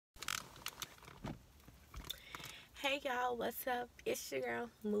Hey y'all, what's up? It's your girl,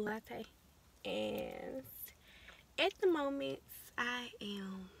 Mulate. And at the moment, I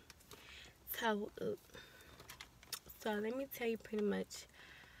am toe up. So let me tell you pretty much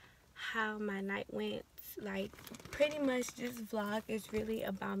how my night went. Like, pretty much this vlog is really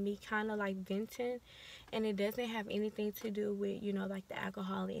about me kind of like venting. And it doesn't have anything to do with, like the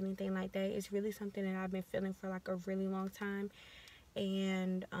alcohol or anything like that. It's really something that I've been feeling for like a really long time.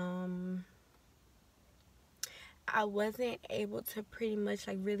 And, I wasn't able to pretty much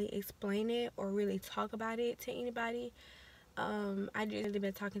like really explain it or really talk about it to anybody. I just really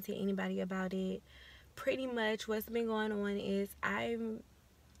been talking to anybody about it. Pretty much what's been going on is I'm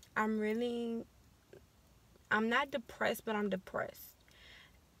really I'm not depressed, but I'm depressed.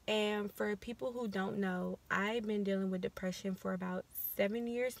 And for people who don't know, I've been dealing with depression for about 7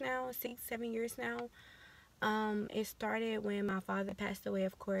 years now, 6, 7 years now. It started when my father passed away,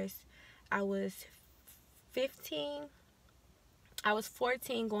 of course. I was 15 I was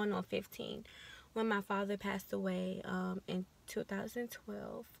 14 going on 15 when my father passed away in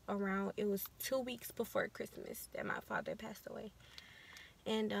 2012. Around, it was 2 weeks before Christmas that my father passed away.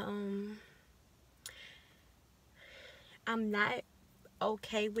 And I'm not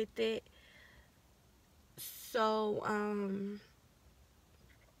okay with it. So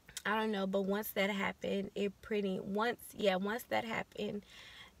I don't know, but once that happened, once that happened,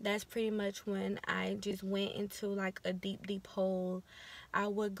 that's pretty much when I just went into like a deep hole. I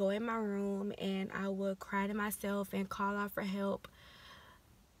would go in my room and I would cry to myself and call out for help.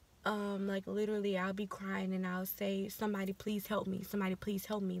 Like literally I'll be crying and I'll say, somebody please help me, somebody please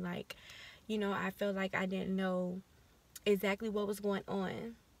help me. Like, I felt like I didn't know exactly what was going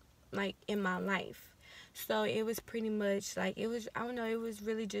on like in my life. So it was pretty much like, I don't know, it was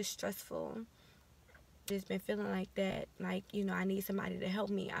really just stressful. Just been feeling like that, like, I need somebody to help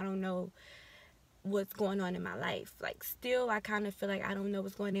me. I don't know what's going on in my life. Like, still I kind of feel like I don't know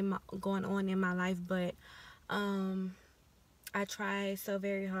what's going on in my life, but I try so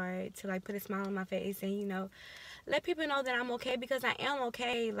very hard to like put a smile on my face and let people know that I'm okay, because I am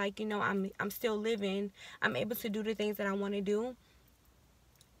okay. Like, I'm still living. I'm able to do the things that I want to do.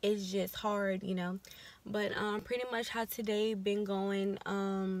 It's just hard. But pretty much how today been going.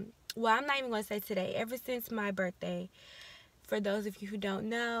 Well, I'm not even gonna say today. Ever since my birthday, for those of you who don't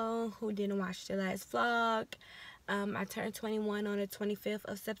know, who didn't watch the last vlog, I turned 21 on the 25th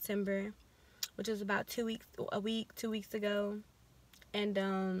of September, which was about 2 weeks ago.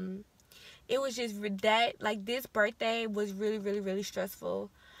 And it was just that, like, this birthday was really, really, really stressful.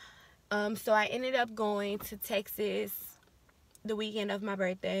 So I ended up going to Texas the weekend of my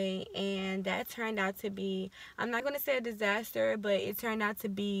birthday, and that turned out to be, I'm not going to say a disaster, but it turned out to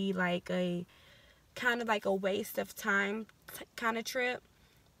be like a kind of like a waste of time kind of trip.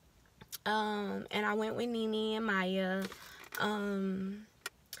 And I went with Nene and Maya.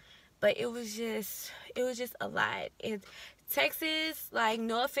 But it was just a lot. Texas, like,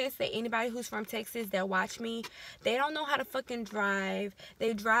 no offense to anybody who's from Texas that watch me, they don't know how to fucking drive.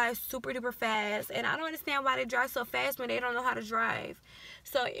 They drive super duper fast, and I don't understand why they drive so fast when they don't know how to drive.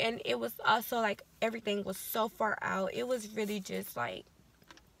 So, and it was also like everything was so far out. It was really just like,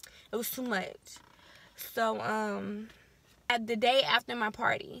 it was too much. So at the day after my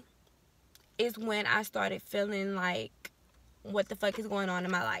party is when I started feeling like, what the fuck is going on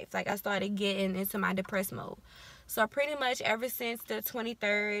in my life? Like, I started getting into my depressed mode. So pretty much ever since the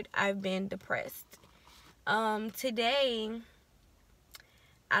 23rd, I've been depressed. Today,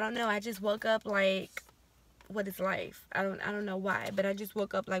 I don't know, I just woke up like, what is life? I don't know why, but I just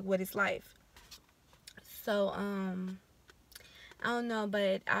woke up like, what is life? So I don't know,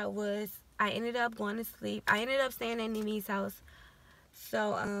 but I ended up going to sleep. I ended up staying at Nini's house.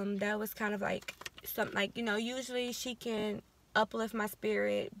 So that was kind of like something, like, usually she can uplift my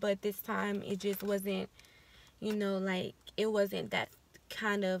spirit, but this time it just wasn't, like, it wasn't that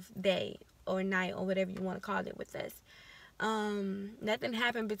kind of day or night or whatever you want to call it with us. Nothing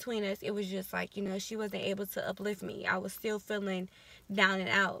happened between us. It was just like, she wasn't able to uplift me. I was still feeling down and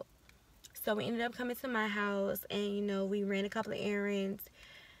out. So we ended up coming to my house, and we ran a couple of errands,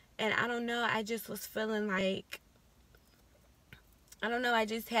 and I don't know, I just was feeling like, I don't know, I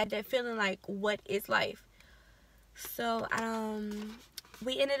just had that feeling like, what is life? So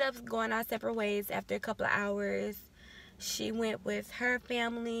we ended up going our separate ways after a couple of hours. She went with her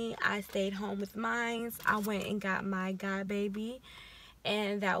family. I stayed home with mine. I went and got my god baby,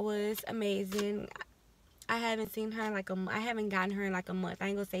 and that was amazing. I haven't seen her in like I haven't gotten her in like a month. I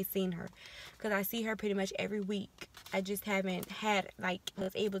ain't gonna say seen her, because I see her pretty much every week. I just haven't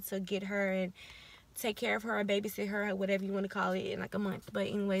was able to get her and take care of her or babysit her, or whatever you want to call it, in like a month. But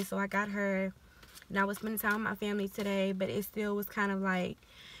anyway, so I got her and I was spending time with my family today, but it still was kind of like,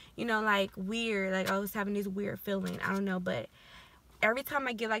 you know, like weird. Like I was having this weird feeling. I don't know, but every time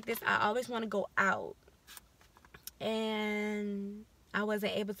I get like this, I always want to go out, and I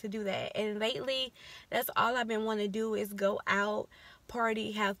wasn't able to do that. And lately, that's all I've been wanting to do is go out,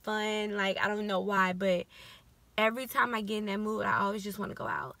 party, have fun. Like, I don't know why, but every time I get in that mood, I always just want to go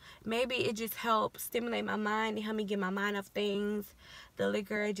out. Maybe it just helps stimulate my mind and help me get my mind off things. The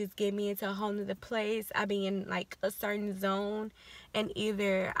liquor just get me into a whole nother place. I be in like a certain zone, and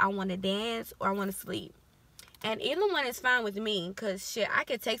either I want to dance or I want to sleep. And either one is fine with me, because shit, I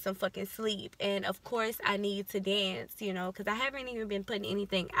could take some fucking sleep. And of course, I need to dance, you know, because I haven't even been putting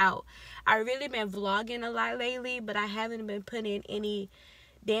anything out. I really been vlogging a lot lately, but I haven't been putting any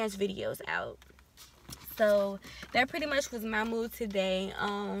dance videos out. So that pretty much was my mood today.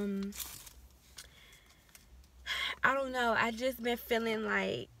 I don't know. I just been feeling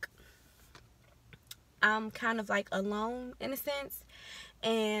like I'm kind of like alone in a sense.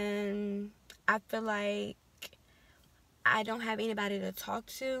 And I feel like I don't have anybody to talk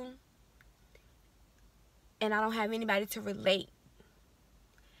to, and I don't have anybody to relate.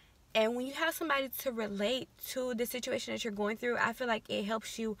 And when you have somebody to relate to the situation that you're going through, I feel like it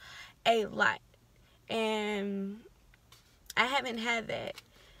helps you a lot. And I haven't had that.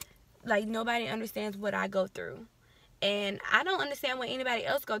 Like, nobody understands what I go through, and I don't understand what anybody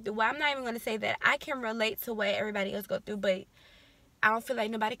else go through. Well, I'm not even going to say that I can relate to what everybody else go through, but I don't feel like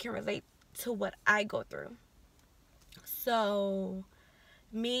nobody can relate to what I go through. So,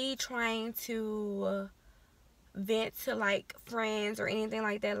 me trying to vent to, like, friends or anything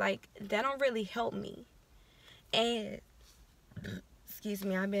like that don't really help me. And, excuse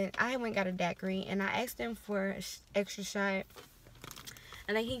me, I went got a daiquiri, and I asked him for an extra shot.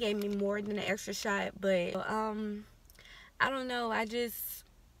 I think he gave me more than an extra shot, but, I don't know, I just,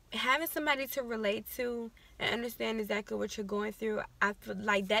 having somebody to relate to and understand exactly what you're going through, I feel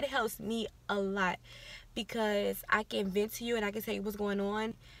like that helps me a lot. Because I can vent to you and I can tell you what's going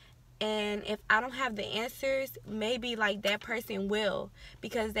on. And if I don't have the answers, maybe like that person will.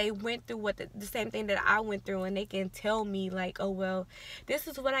 Because they went through the same thing that I went through. And they can tell me like, oh, well, this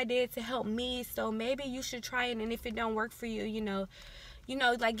is what I did to help me. So maybe you should try it. And if it don't work for you, you know,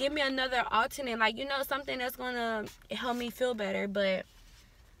 like give me another alternate. Like, you know, something that's going to help me feel better. But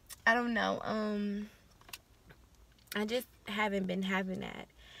I don't know. I just haven't been having that.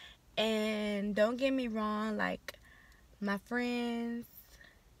 And don't get me wrong, like, my friends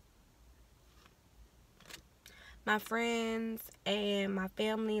and my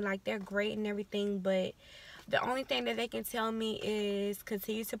family, like, they're great and everything, but the only thing that they can tell me is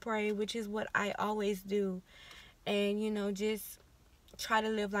continue to pray, which is what I always do. And, you know, just try to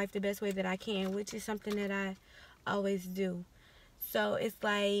live life the best way that I can, which is something that I always do. So it's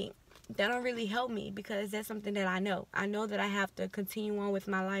like, that don't really help me, because that's something that I know. I know that I have to continue on with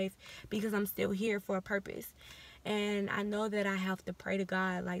my life because I'm still here for a purpose. And I know that I have to pray to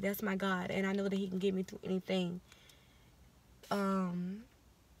God. Like, that's my God. And I know that he can get me through anything. I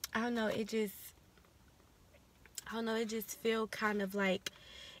don't know. It just feel kind of like,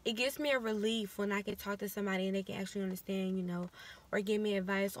 it gives me a relief when I can talk to somebody and they can actually understand, you know, or give me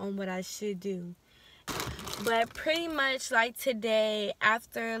advice on what I should do. But pretty much, like, today,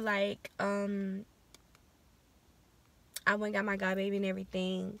 after, like, I went and got my godbaby and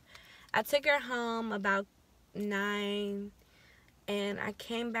everything, I took her home about 9, and I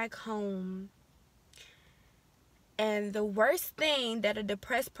came back home. And the worst thing that a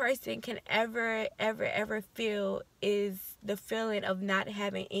depressed person can ever feel is the feeling of not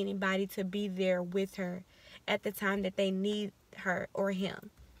having anybody to be there with her at the time that they need her or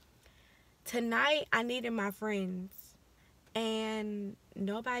him. Tonight, I needed my friends, and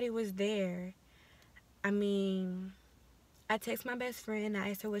nobody was there. I mean, I texted my best friend. I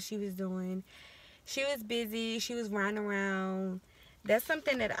asked her what she was doing. She was busy. She was running around. That's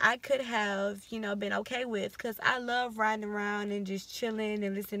something that I could have, you know, been okay with, because I love riding around and just chilling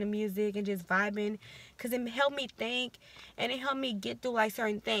and listening to music and just vibing, because it helped me think and it helped me get through, like,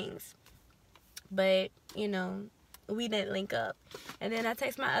 certain things. But, you know, we didn't link up. And then I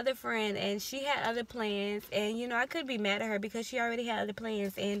text my other friend, and she had other plans, and, you know, I could be mad at her because she already had other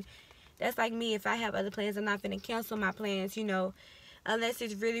plans. And that's like me. If I have other plans, I'm not going to cancel my plans, you know, unless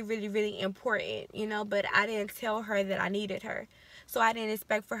it's really important, you know. But I didn't tell her that I needed her, so I didn't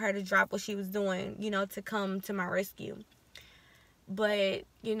expect for her to drop what she was doing, you know, to come to my rescue. But,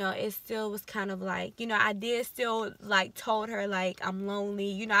 you know, it still was kind of like, you know, I did still, like, told her, like, I'm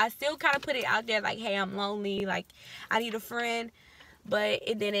lonely. You know, I still kind of put it out there, like, hey, I'm lonely. Like, I need a friend. But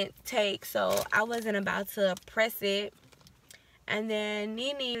it didn't take, so I wasn't about to press it. And then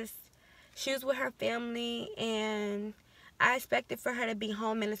Nene, she was with her family, and I expected for her to be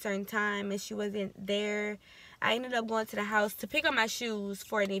home at a certain time, and she wasn't there. I ended up going to the house to pick up my shoes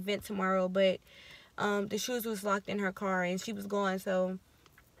for an event tomorrow, but the shoes was locked in her car, and she was gone, so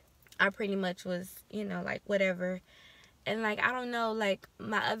I pretty much was, you know, like, whatever. And, like, I don't know, like,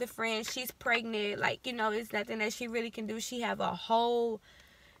 my other friend, she's pregnant. Like, you know, it's nothing that she really can do. She have a whole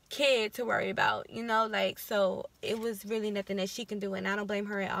kid to worry about, you know, like, so it was really nothing that she can do, and I don't blame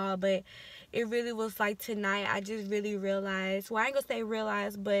her at all. But it really was like tonight, I just really realized, well, I ain't gonna say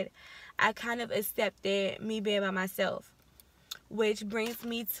realized, but I kind of accepted me being by myself, which brings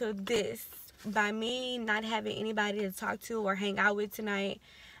me to this. By me not having anybody to talk to or hang out with tonight,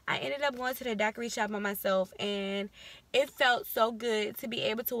 I ended up going to the daiquiri shop by myself, and it felt so good to be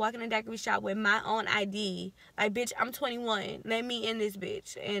able to walk in the daiquiri shop with my own ID. Like, bitch, I'm 21. Let me in this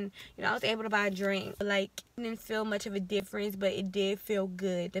bitch. And, you know, I was able to buy a drink. Like, it didn't feel much of a difference, but it did feel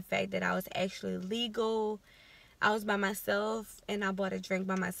good. The fact that I was actually legal, I was by myself, and I bought a drink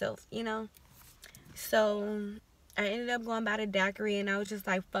by myself, you know? So I ended up going by the daiquiri, and I was just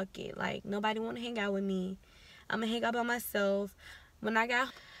like, fuck it. Like, nobody want to hang out with me. I'm going to hang out by myself. When I got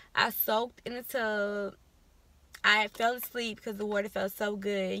home, I soaked in the tub. I fell asleep because the water felt so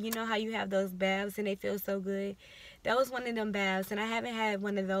good. You know how you have those baths and they feel so good? That was one of them baths, and I haven't had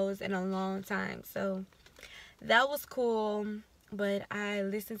one of those in a long time. So that was cool. But I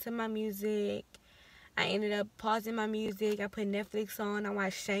listened to my music. I ended up pausing my music. I put Netflix on. I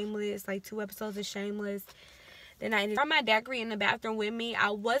watched Shameless, like 2 episodes of Shameless. Then I brought my daiquiri in the bathroom with me.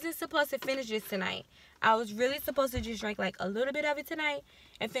 I wasn't supposed to finish this tonight. I was really supposed to just drink like a little bit of it tonight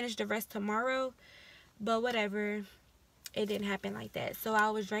and finish the rest tomorrow. But whatever. It didn't happen like that. So I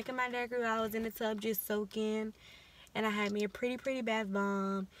was drinking my daiquiri while I was in the tub just soaking. And I had me a pretty bath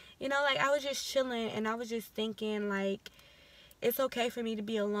bomb. You know, like, I was just chilling, and I was just thinking, like, it's okay for me to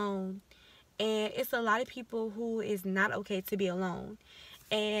be alone. And it's a lot of people who is not okay to be alone.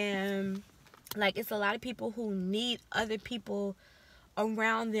 And, like, it's a lot of people who need other people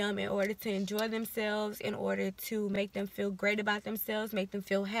around them in order to enjoy themselves, in order to make them feel great about themselves, make them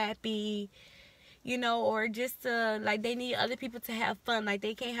feel happy, you know, or just to, like, they need other people to have fun. Like,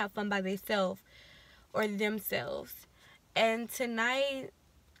 they can't have fun by themselves or themselves. And tonight,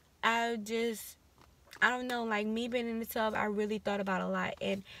 I don't know, like, me being in the tub, I really thought about a lot.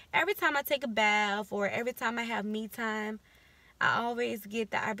 And every time I take a bath or every time I have me time, I always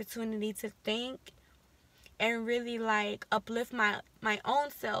get the opportunity to think and really, like, uplift my own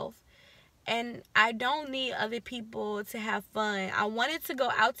self. And I don't need other people to have fun. I wanted to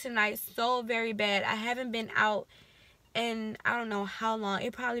go out tonight so very bad. I haven't been out in I don't know how long.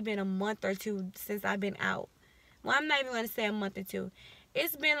 It probably been a month or 2 since I've been out. Well, I'm not even going to say a month or 2.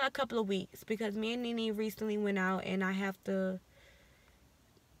 It's been a couple of weeks because me and Nene recently went out, and I have to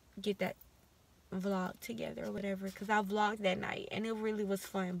get that vlog together or whatever, because I vlogged that night and it really was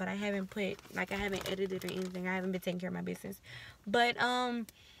fun, but I haven't edited or anything. I haven't been taking care of my business. But I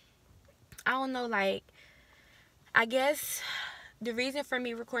don't know, like, I guess the reason for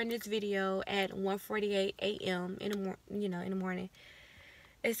me recording this video at 1:48 a.m. in the morning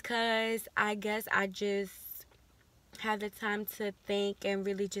is because I guess I just have the time to think and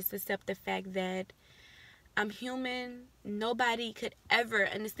really just accept the fact that I'm human. Nobody could ever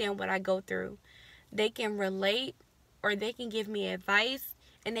understand what I go through. They can relate, or they can give me advice,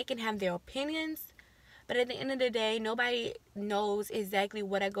 and they can have their opinions, but at the end of the day, nobody knows exactly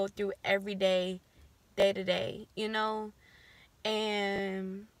what I go through every day, day to day, you know?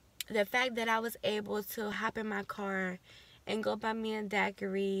 And the fact that I was able to hop in my car and go buy me a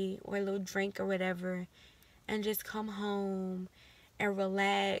daiquiri or a little drink or whatever and just come home and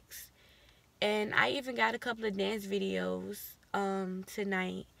relax. And I even got a couple of dance videos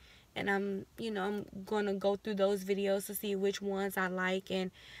tonight. And I'm going to go through those videos to see which ones I like.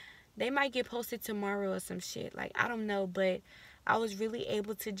 And they might get posted tomorrow or some shit. Like, I don't know. But I was really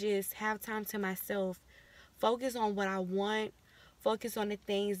able to just have time to myself. Focus on what I want. Focus on the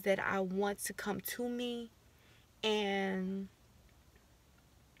things that I want to come to me. And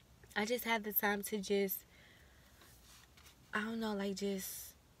I just had the time to just, I don't know, like,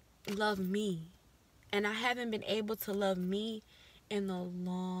 just love me. And I haven't been able to love me in a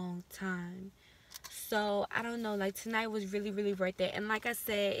long time. So I don't know, like, tonight was really worth it. And like I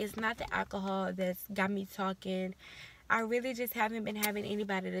said, it's not the alcohol that's got me talking. I really just haven't been having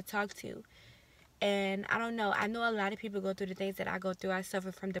anybody to talk to. And I don't know, I know a lot of people go through the things that I go through. I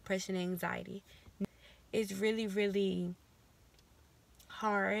suffer from depression and anxiety. It's really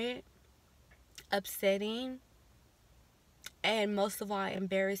hard, upsetting, and most of all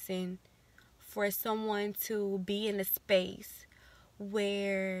embarrassing for someone to be in a space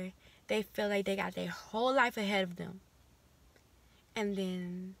where they feel like they got their whole life ahead of them. And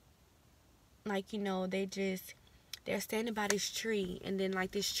then, like, you know, they're standing by this tree, and then,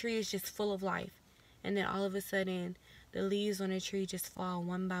 like, this tree is just full of life. And then all of a sudden, the leaves on the tree just fall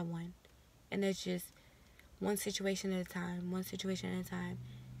one by one. And it's just one situation at a time, one situation at a time.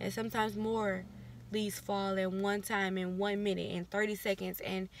 And sometimes more leaves fall at one time in 1 minute, in 30 seconds,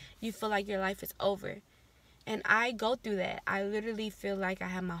 and you feel like your life is over. And I go through that. I literally feel like I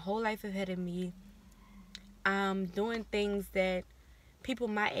have my whole life ahead of me. I'm doing things that people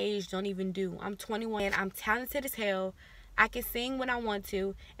my age don't even do. I'm 21 and I'm talented as hell. I can sing when I want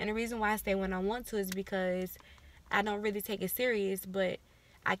to. And the reason why I say when I want to is because I don't really take it serious, but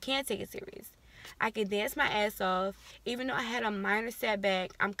I can take it serious. I can dance my ass off. Even though I had a minor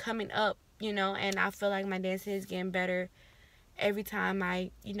setback, I'm coming up, you know, and I feel like my dancing is getting better every time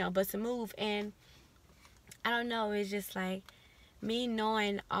I, you know, bust a move. And I don't know, it's just like me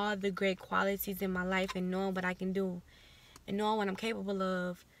knowing all the great qualities in my life and knowing what I can do and knowing what I'm capable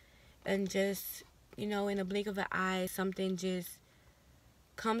of, and just, you know, in a blink of an eye, something just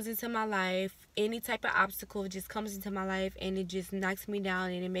comes into my life. Any type of obstacle just comes into my life, and it just knocks me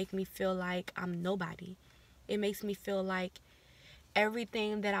down, and it makes me feel like I'm nobody. It makes me feel like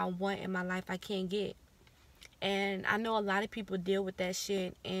everything that I want in my life I can't get. And I know a lot of people deal with that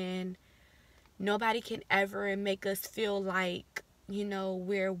shit, and nobody can ever make us feel like, you know,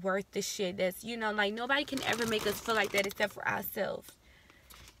 we're worth the shit. That's, you know, like, nobody can ever make us feel like that except for ourselves.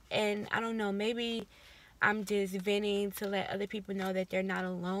 And I don't know, maybe I'm just venting to let other people know that they're not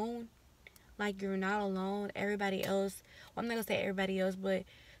alone. Like, you're not alone. Everybody else, well, I'm not going to say everybody else, but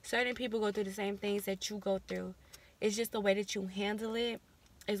certain people go through the same things that you go through. It's just the way that you handle it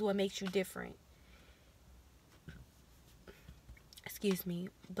is what makes you different. Excuse me.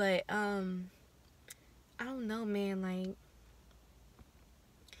 But, I don't know, man, like,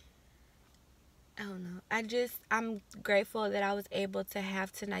 I don't know. I'm grateful that I was able to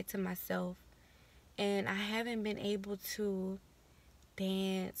have tonight to myself. And I haven't been able to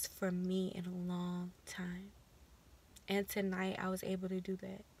dance for me in a long time. And tonight I was able to do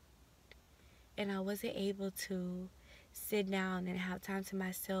that. And I wasn't able to sit down and have time to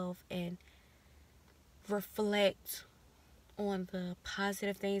myself and reflect on the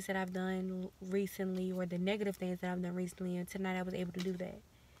positive things that I've done recently or the negative things that I've done recently. And tonight I was able to do that.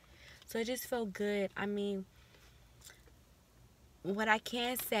 So it just felt good. I mean, what I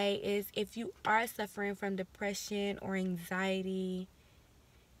can say is, if you are suffering from depression or anxiety,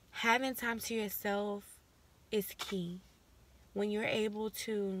 having time to yourself is key. When you're able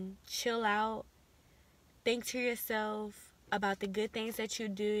to chill out, think to yourself about the good things that you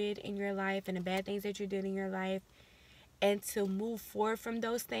did in your life and the bad things that you did in your life, and to move forward from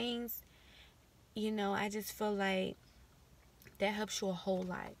those things, you know, I just feel like that helps you a whole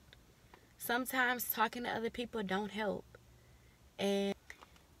lot. Sometimes talking to other people don't help. And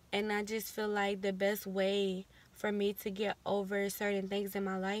I just feel like the best way for me to get over certain things in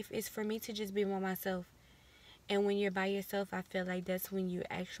my life is for me to just be by myself. And when you're by yourself, I feel like that's when you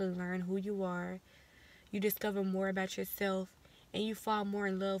actually learn who you are. You discover more about yourself, and you fall more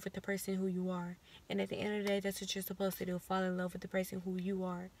in love with the person who you are. And at the end of the day, that's what you're supposed to do. Fall in love with the person who you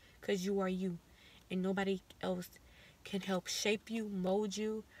are, because you are you. And nobody else can help shape you, mold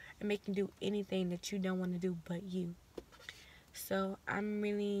you, and make you do anything that you don't want to do but you. So I'm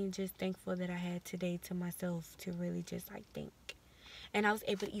really just thankful that I had today to myself to really just, like, think. And I was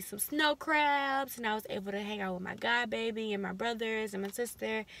able to eat some snow crabs, and I was able to hang out with my god baby and my brothers and my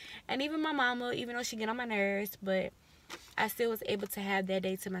sister and even my mama, even though she get on my nerves. But I still was able to have that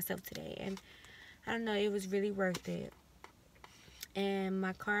day to myself today. And I don't know, it was really worth it. And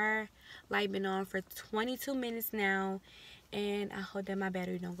my car light been on for 22 minutes now, and I hope that my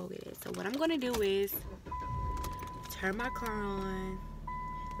battery don't go with it. So what I'm going to do is turn my car on,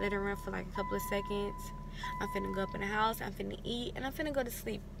 let it run for like a couple of seconds. I'm finna go up in the house, I'm finna eat, and I'm finna go to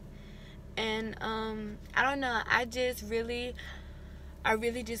sleep. And I don't know, I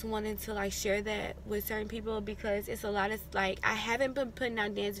really just wanted to, like, share that with certain people, because it's a lot of, like, I haven't been putting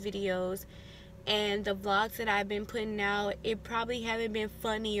out dance videos, and the vlogs that I've been putting out, it probably haven't been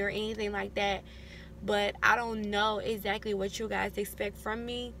funny or anything like that, but I don't know exactly what you guys expect from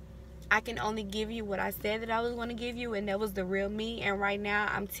me. I can only give you what I said that I was going to give you, and that was the real me. And right now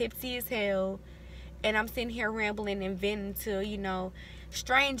I'm tipsy as hell, and I'm sitting here rambling and venting to, you know,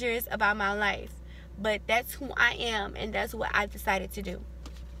 strangers about my life. But that's who I am, and that's what I decided to do.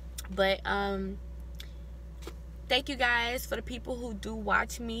 But thank you guys for the people who do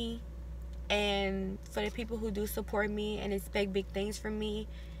watch me, and for the people who do support me and expect big things from me.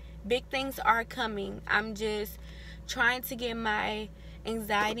 Big things are coming. I'm just trying to get my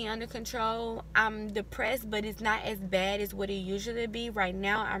anxiety under control. I'm depressed, but it's not as bad as what it usually be. Right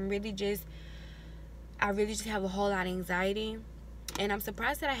now, I really just have a whole lot of anxiety. And I'm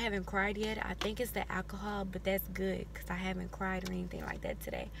surprised that I haven't cried yet. I think it's the alcohol, but that's good because I haven't cried or anything like that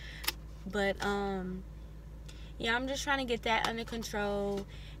today. But, yeah, I'm just trying to get that under control.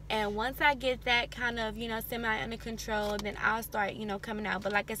 And once I get that kind of, you know, semi under control, then I'll start, you know, coming out.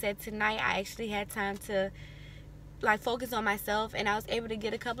 But like I said, tonight I actually had time to, like, focus on myself. And I was able to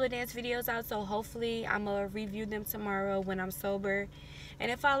get a couple of dance videos out. So hopefully I'm going to review them tomorrow when I'm sober. And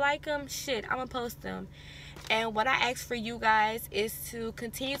if I like them, shit, I'm going to post them. And what I ask for you guys is to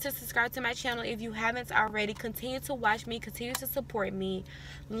continue to subscribe to my channel if you haven't already. Continue to watch me. Continue to support me.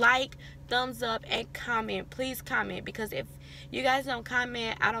 Like, thumbs up, and comment. Please comment, because if you guys don't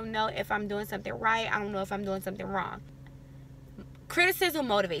comment, I don't know if I'm doing something right. I don't know if I'm doing something wrong. Criticism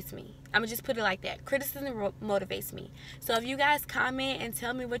motivates me. I'm going to just put it like that. Criticism motivates me. So if you guys comment and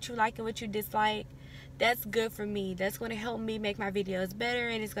tell me what you like and what you dislike, that's good for me. That's going to help me make my videos better,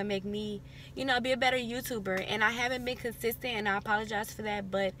 and it's going to make me, you know, be a better YouTuber. And I haven't been consistent, and I apologize for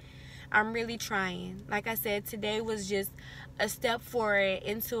that, but I'm really trying. Like I said, today was just a step forward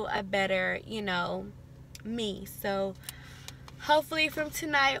into a better, you know, me. So hopefully from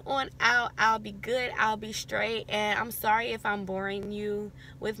tonight on out, I'll be good. I'll be straight. And I'm sorry if I'm boring you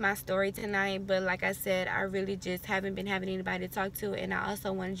with my story tonight. But like I said, I really just haven't been having anybody to talk to. And I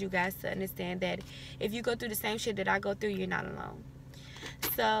also wanted you guys to understand that if you go through the same shit that I go through, you're not alone.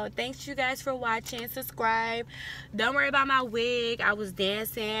 So thanks you guys for watching. Subscribe. Don't worry about my wig. I was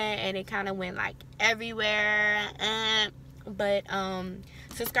dancing and it kind of went like everywhere. But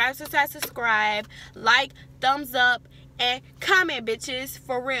subscribe. Like, thumbs up, and comment, bitches,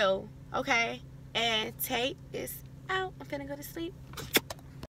 for real. Okay? And Tate is out. I'm finna go to sleep.